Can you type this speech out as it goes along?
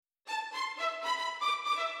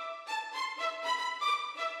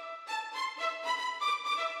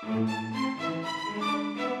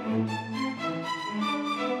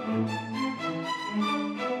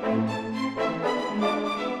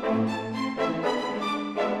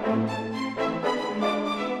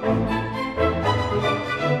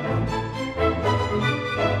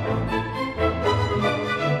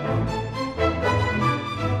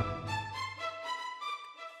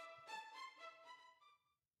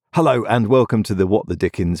Hello and welcome to the What the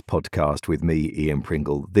Dickens podcast with me, Ian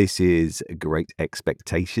Pringle. This is Great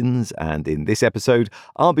Expectations, and in this episode,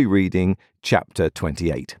 I'll be reading chapter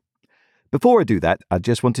 28. Before I do that, I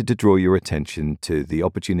just wanted to draw your attention to the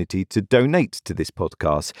opportunity to donate to this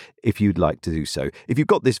podcast if you'd like to do so. If you've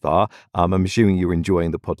got this far, I'm assuming you're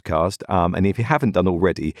enjoying the podcast, and if you haven't done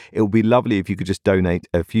already, it would be lovely if you could just donate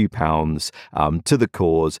a few pounds to the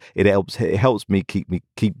cause. It helps me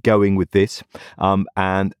keep going with this.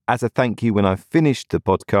 And as a thank you, when I've finished the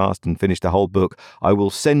podcast and finished the whole book, I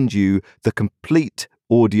will send you the complete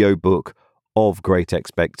audio book of Great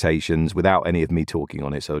Expectations without any of me talking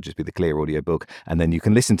on it. So it'll just be the clear audiobook, and then you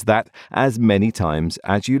can listen to that as many times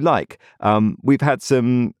as you like. We've had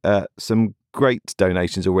some great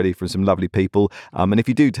donations already from some lovely people. And if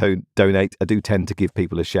you do donate, I do tend to give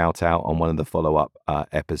people a shout out on one of the follow-up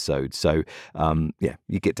episodes. So,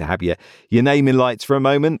 you get to have your name in lights for a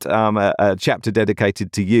moment, a chapter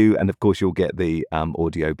dedicated to you. And of course, you'll get the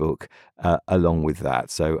audiobook along with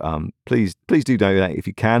that. So please do donate if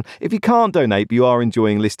you can. If you can't donate, but you are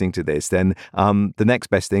enjoying listening to this, then the next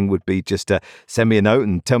best thing would be just to send me a note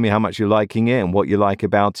and tell me how much you're liking it and what you like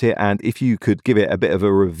about it. And if you could give it a bit of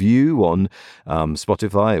a review on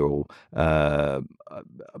Spotify or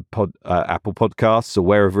Apple Podcasts or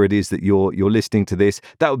wherever it is that you're listening to this,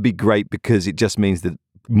 that would be great, because it just means that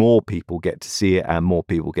more people get to see it and more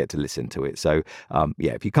people get to listen to it. So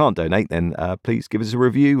if you can't donate, then please give us a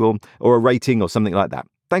review or a rating or something like that.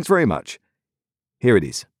 Thanks very much. Here it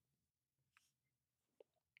is.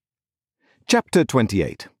 Chapter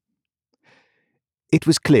 28. It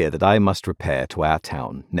was clear that I must repair to our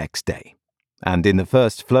town next day, and in the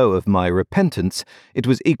first flow of my repentance, it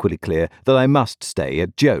was equally clear that I must stay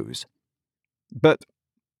at Joe's. But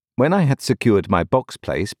when I had secured my box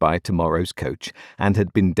place by tomorrow's coach and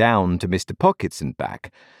had been down to Mr. Pocket's and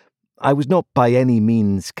back, I was not by any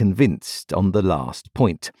means convinced on the last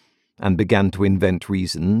point, and began to invent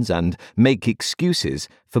reasons and make excuses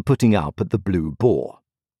for putting up at the Blue Boar.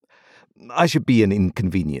 I should be an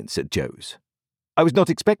inconvenience at Joe's. I was not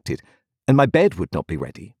expected, and my bed would not be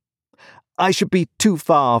ready. I should be too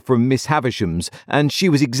far from Miss Havisham's, and she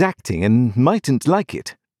was exacting and mightn't like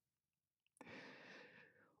it.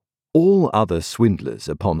 All other swindlers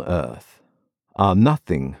upon earth are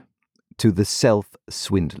nothing to the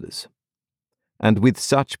self-swindlers, and with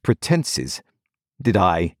such pretences did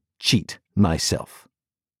I cheat myself.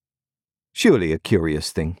 Surely a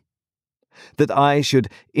curious thing, that I should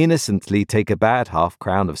innocently take a bad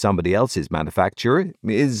half-crown of somebody else's manufacture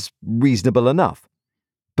is reasonable enough,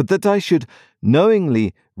 but that I should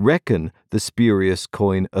knowingly reckon the spurious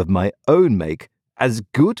coin of my own make as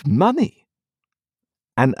good money.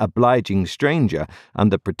 An obliging stranger,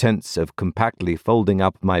 under pretence of compactly folding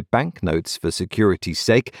up my banknotes for security's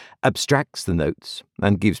sake, abstracts the notes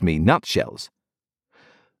and gives me nutshells.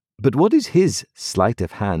 But what is his sleight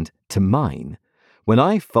of hand to mine when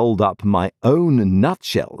I fold up my own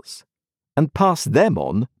nutshells and pass them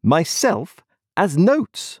on myself as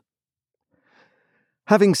notes?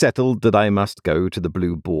 Having settled that I must go to the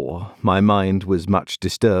Blue Boar, my mind was much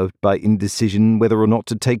disturbed by indecision whether or not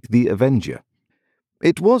to take the Avenger.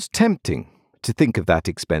 It was tempting to think of that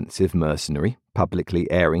expensive mercenary publicly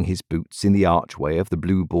airing his boots in the archway of the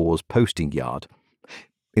Blue Boar's posting yard.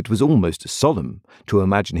 It was almost solemn to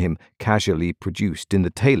imagine him casually produced in the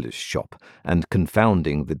tailor's shop and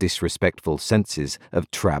confounding the disrespectful senses of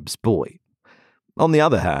Trabb's boy. On the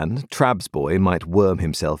other hand, Trabb's boy might worm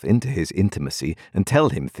himself into his intimacy and tell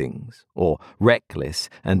him things, or, reckless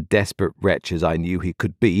and desperate wretch as I knew he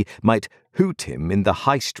could be, might hoot him in the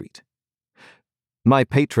High Street. My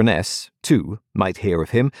patroness, too, might hear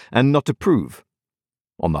of him and not approve.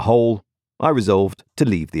 On the whole, I resolved to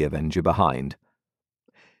leave the Avenger behind.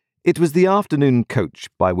 It was the afternoon coach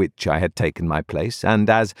by which I had taken my place,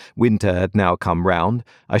 and as winter had now come round,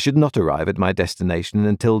 I should not arrive at my destination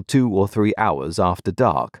until 2 or 3 hours after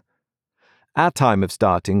dark. Our time of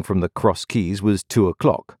starting from the Cross Keys was 2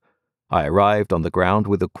 o'clock. I arrived on the ground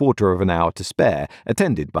with a quarter of an hour to spare,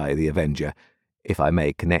 attended by the Avenger, if I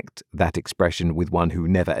may connect that expression with one who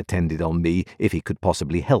never attended on me if he could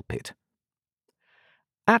possibly help it.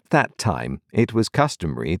 At that time, it was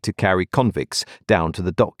customary to carry convicts down to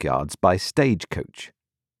the dockyards by stagecoach.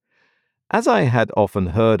 As I had often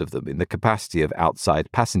heard of them in the capacity of outside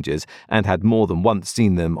passengers, and had more than once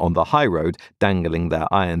seen them on the high road dangling their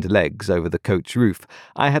ironed legs over the coach roof,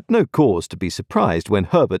 I had no cause to be surprised when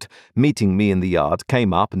Herbert, meeting me in the yard,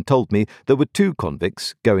 came up and told me there were 2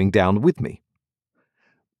 convicts going down with me.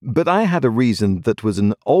 But I had a reason that was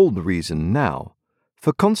an old reason now,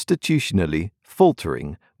 for constitutionally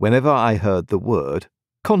faltering whenever I heard the word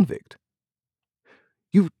convict.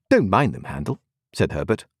 "You don't mind them, Handel?" said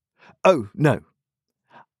Herbert. "Oh, no.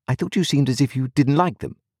 I thought you seemed as if you didn't like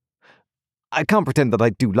them." "I can't pretend that I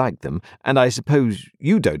do like them, and I suppose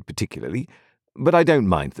you don't particularly, but I don't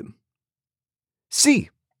mind them." "See,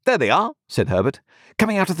 there they are," said Herbert,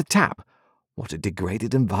 "coming out of the tap. What a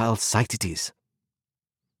degraded and vile sight it is."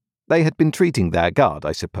 They had been treating their guard,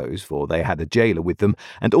 I suppose, for they had a jailer with them,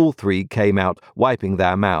 and all 3 came out wiping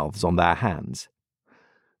their mouths on their hands.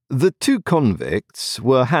 The 2 convicts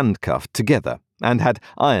were handcuffed together, and had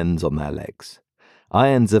irons on their legs,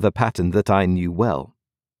 irons of a pattern that I knew well.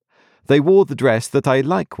 They wore the dress that I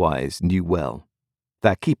likewise knew well.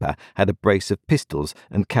 Their keeper had a brace of pistols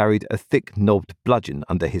and carried a thick-knobbed bludgeon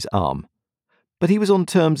under his arm. But he was on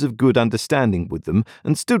terms of good understanding with them,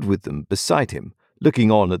 and stood with them beside him, looking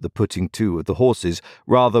on at the putting to of the horses,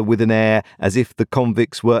 rather with an air as if the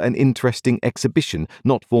convicts were an interesting exhibition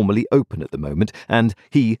not formally open at the moment, and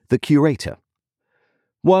he the curator.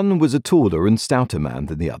 One was a taller and stouter man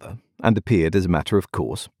than the other, and appeared as a matter of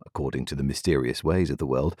course, according to the mysterious ways of the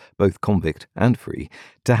world, both convict and free,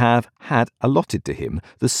 to have had allotted to him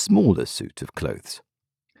the smaller suit of clothes.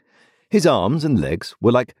 His arms and legs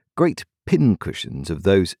were like great pincushions of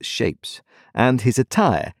those shapes, and his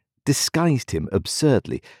attire disguised him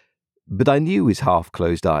absurdly, but I knew his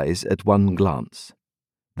half-closed eyes at one glance.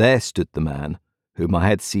 There stood the man whom I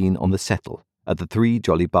had seen on the settle at the Three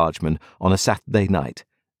Jolly Bargemen on a Saturday night,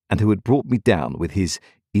 and who had brought me down with his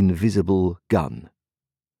invisible gun.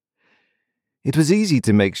 It was easy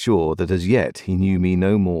to make sure that as yet he knew me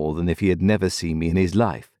no more than if he had never seen me in his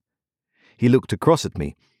life. He looked across at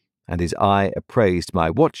me, and his eye appraised my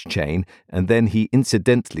watch-chain, and then he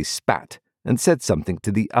incidentally spat and said something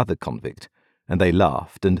to the other convict, and they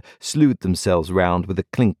laughed and slewed themselves round with a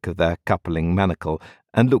clink of their coupling manacle,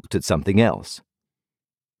 and looked at something else.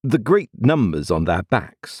 The great numbers on their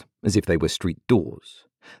backs, as if they were street doors,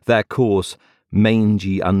 their coarse,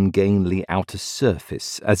 mangy, ungainly outer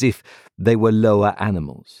surface, as if they were lower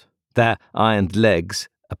animals, their ironed legs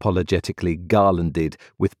apologetically garlanded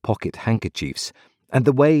with pocket handkerchiefs, and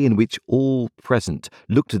the way in which all present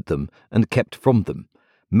looked at them and kept from them,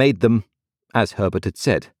 made them, as Herbert had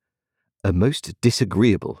said, a most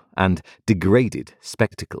disagreeable and degraded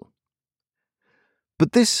spectacle.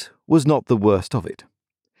 But this was not the worst of it.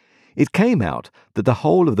 It came out that the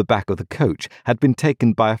whole of the back of the coach had been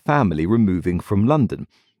taken by a family removing from London,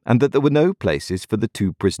 and that there were no places for the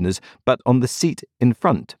 2 prisoners but on the seat in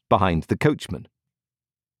front behind the coachman.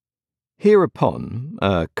 Hereupon,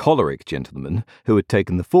 a choleric gentleman, who had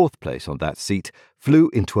taken the 4th place on that seat,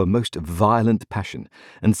 flew into a most violent passion,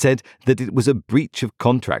 and said that it was a breach of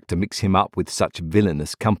contract to mix him up with such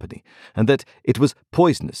villainous company, and that it was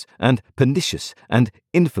poisonous, and pernicious, and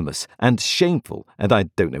infamous, and shameful, and I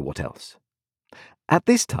don't know what else. At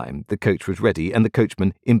this time the coach was ready, and the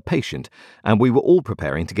coachman impatient, and we were all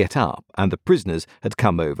preparing to get up, and the prisoners had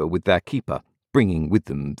come over with their keeper, bringing with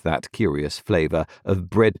them that curious flavour of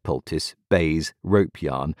bread poultice, baize, rope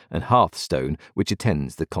yarn, and hearthstone which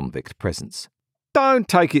attends the convict presence. "Don't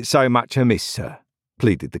take it so much amiss, sir,"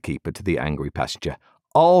 pleaded the keeper to the angry passenger.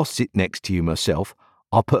 "I'll sit next to you myself.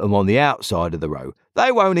 I'll put 'em on the outside of the row.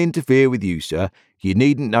 They won't interfere with you, sir. You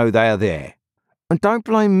needn't know they are there." "And don't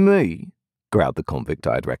blame me," growled the convict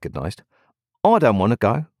I had recognised. "I don't want to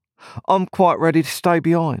go. I'm quite ready to stay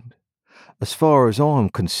behind. As far as I'm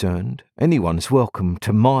concerned, anyone's welcome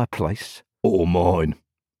to my place." "Or mine,"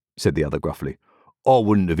 said the other gruffly. "I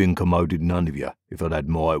wouldn't have incommoded none of you if I'd had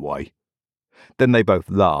my way." Then they both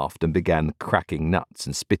laughed and began cracking nuts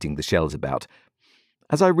and spitting the shells about,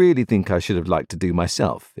 as I really think I should have liked to do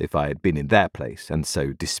myself if I had been in their place and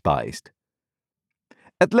so despised.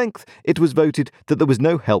 At length it was voted that there was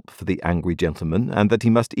no help for the angry gentleman, and that he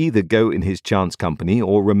must either go in his chance company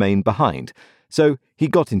or remain behind. So he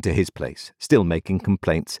got into his place, still making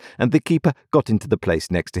complaints, and the keeper got into the place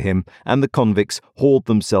next to him, and the convicts hauled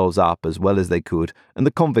themselves up as well as they could, and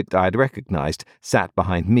the convict I had recognised sat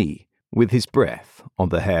behind me, with his breath on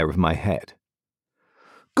the hair of my head.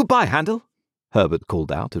 "Goodbye, Handel," Herbert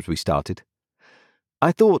called out as we started.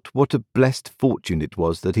 I thought what a blessed fortune it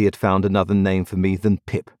was that he had found another name for me than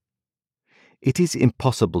Pip. It is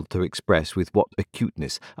impossible to express with what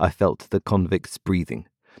acuteness I felt the convict's breathing,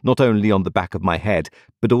 not only on the back of my head,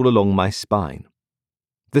 but all along my spine.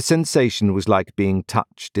 The sensation was like being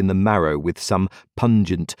touched in the marrow with some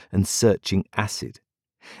pungent and searching acid.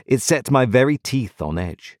 It set my very teeth on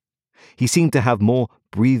edge. He seemed to have more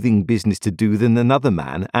breathing business to do than another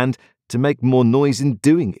man, and to make more noise in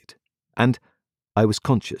doing it. And I was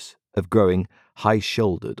conscious of growing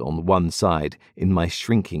high-shouldered on one side in my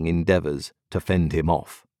shrinking endeavours to fend him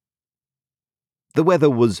off. The weather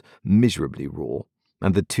was miserably raw,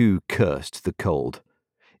 and the two cursed the cold.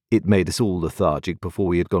 It made us all lethargic before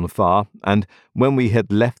we had gone far, and when we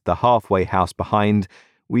had left the halfway house behind,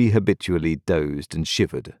 we habitually dozed and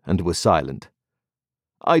shivered and were silent.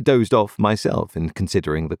 I dozed off myself in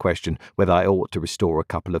considering the question whether I ought to restore a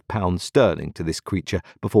couple of pounds sterling to this creature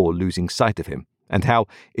before losing sight of him, and how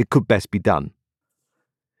it could best be done.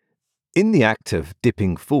 In the act of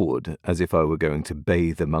dipping forward, as if I were going to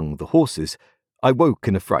bathe among the horses, I woke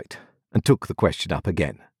in a fright, and took the question up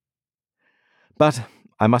again. But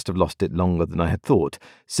I must have lost it longer than I had thought,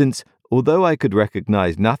 since, although I could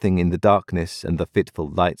recognise nothing in the darkness and the fitful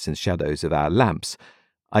lights and shadows of our lamps,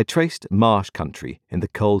 I traced marsh country in the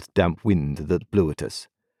cold damp wind that blew at us.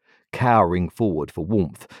 Cowering forward for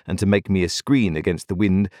warmth, and to make me a screen against the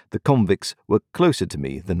wind, the convicts were closer to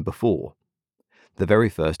me than before. The very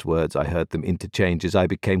first words I heard them interchange as I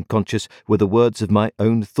became conscious were the words of my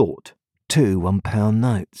own thought. 2 £1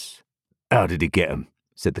 notes. "How did he get 'em?"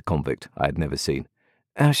 said the convict I had never seen.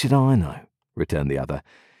 "How should I know?" returned the other.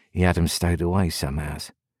 "He had 'em stowed away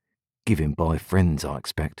somehows. Give him by friends, I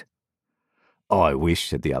expect." "I wish,"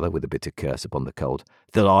 said the other with a bitter curse upon the cold,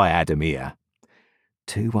 "that I had 'em here."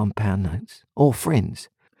 2 £1 notes? Or friends?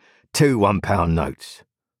 2 £1 notes.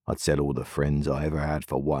 I'd sell all the friends I ever had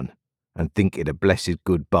for one, and think it a blessed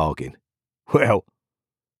good bargain. Well,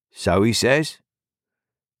 so he says?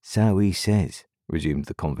 "So he says," resumed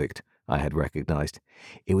the convict I had recognised.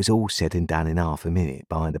 "It was all said and done in half a minute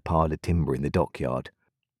behind a pile of timber in the dockyard."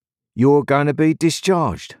 "You're going to be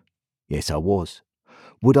discharged?" "Yes, I was.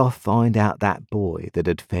 Would I find out that boy that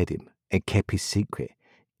had fed him and kept his secret,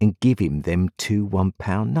 and give him them 2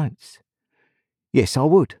 £1 notes? Yes, I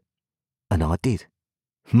would. And I did."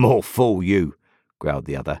 "More fool you," growled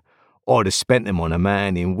the other. "I'd have spent them on a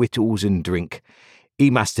man in victuals and drink. He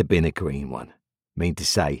must have been a green one. Mean to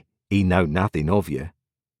say, he know nothing of you."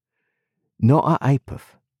 "Not at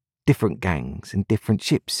Apeth. Different gangs and different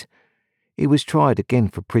ships. He was tried again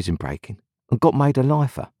for prison breaking, and got made a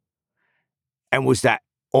lifer." "And was that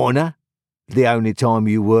honour the only time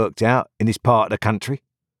you worked out in this part of the country?"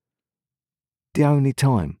 "The only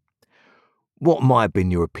time." "What might have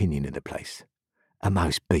been your opinion of the place?" "A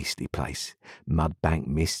most beastly place. Mudbank,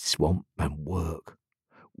 mist, swamp, and work.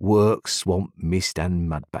 Work, swamp, mist, and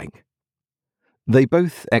mudbank." They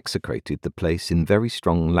both execrated the place in very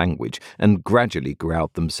strong language, and gradually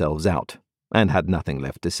growled themselves out, and had nothing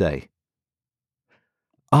left to say.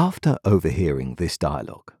 After overhearing this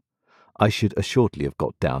dialogue, I should assuredly have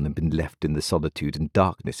got down and been left in the solitude and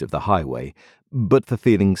darkness of the highway, but for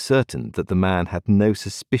feeling certain that the man had no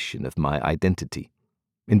suspicion of my identity.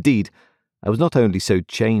 Indeed, I was not only so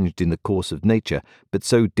changed in the course of nature, but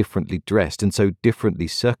so differently dressed and so differently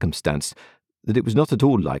circumstanced, that it was not at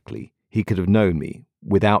all likely he could have known me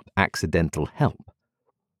without accidental help.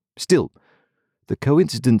 Still, the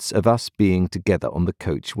coincidence of us being together on the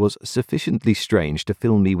coach was sufficiently strange to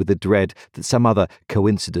fill me with a dread that some other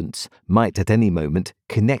coincidence might at any moment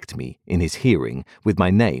connect me, in his hearing, with my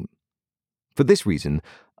name. For this reason,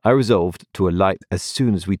 I resolved to alight as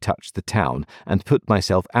soon as we touched the town, and put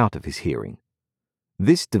myself out of his hearing.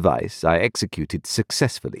 This device I executed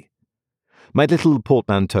successfully. My little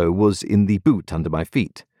portmanteau was in the boot under my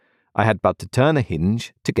feet. I had but to turn a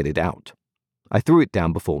hinge to get it out. I threw it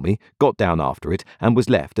down before me, got down after it, and was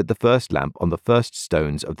left at the first lamp on the first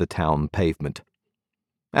stones of the town pavement.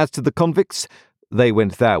 As to the convicts, they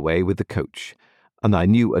went their way with the coach, and I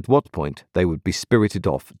knew at what point they would be spirited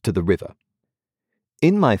off to the river.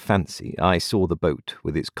 In my fancy, I saw the boat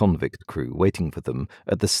with its convict crew waiting for them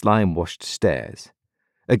at the slime-washed stairs.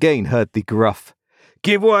 Again heard the gruff,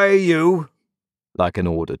 "Give way, you!" like an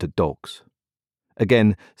order to dogs.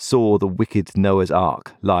 Again saw the wicked Noah's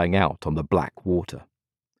Ark lying out on the black water.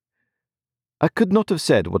 I could not have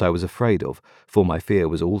said what I was afraid of, for my fear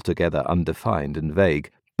was altogether undefined and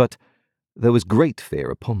vague, but there was great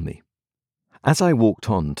fear upon me. As I walked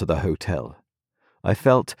on to the hotel, I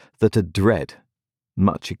felt that a dread,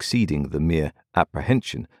 much exceeding the mere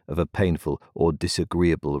apprehension of a painful or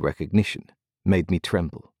disagreeable recognition, made me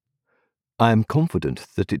tremble. I am confident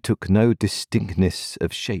that it took no distinctness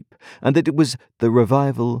of shape, and that it was the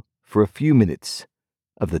revival, for a few minutes,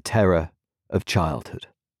 of the terror of childhood.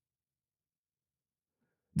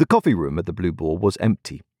 The coffee room at the Blue Boar was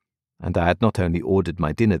empty, and I had not only ordered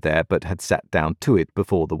my dinner there, but had sat down to it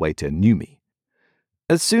before the waiter knew me.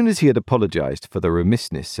 As soon as he had apologized for the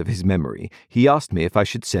remissness of his memory, he asked me if I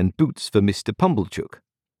should send boots for Mr. Pumblechook.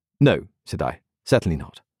 No, said I, certainly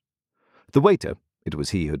not. The waiter, it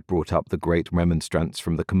was he who had brought up the great remonstrance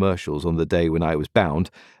from the commercials on the day when I was bound,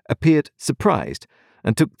 appeared surprised,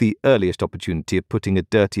 and took the earliest opportunity of putting a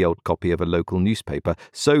dirty old copy of a local newspaper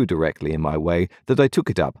so directly in my way that I took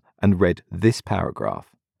it up and read this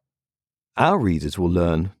paragraph. Our readers will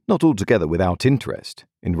learn, not altogether without interest,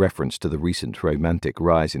 in reference to the recent romantic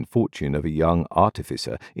rise in fortune of a young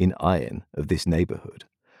artificer in iron of this neighbourhood.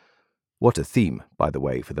 What a theme, by the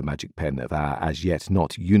way, for the magic pen of our as yet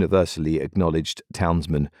not universally acknowledged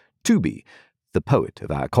townsman, Tooby, the poet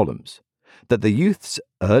of our columns. That the youth's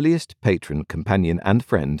earliest patron, companion, and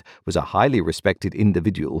friend was a highly respected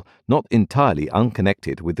individual not entirely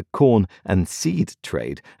unconnected with the corn and seed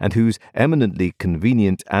trade, and whose eminently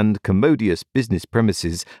convenient and commodious business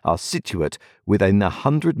premises are situate within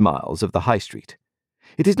 100 miles of the High Street.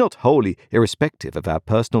 It is not wholly irrespective of our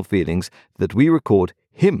personal feelings that we record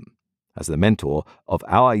him as the mentor of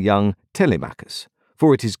our young Telemachus,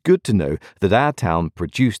 for it is good to know that our town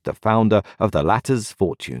produced the founder of the latter's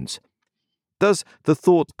fortunes. Does the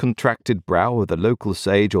thought-contracted brow of the local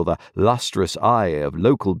sage or the lustrous eye of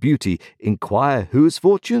local beauty inquire whose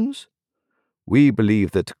fortunes? We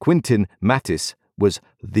believe that Quintin Mattis was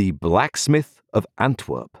the blacksmith of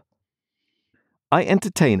Antwerp. I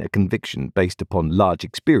entertain a conviction based upon large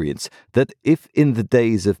experience that if in the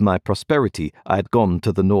days of my prosperity I had gone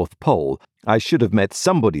to the North Pole, I should have met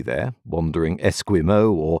somebody there, wandering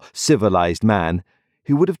Esquimau or civilized man,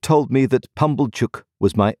 who would have told me that Pumblechook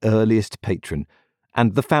was my earliest patron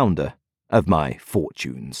and the founder of my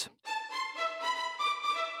fortunes.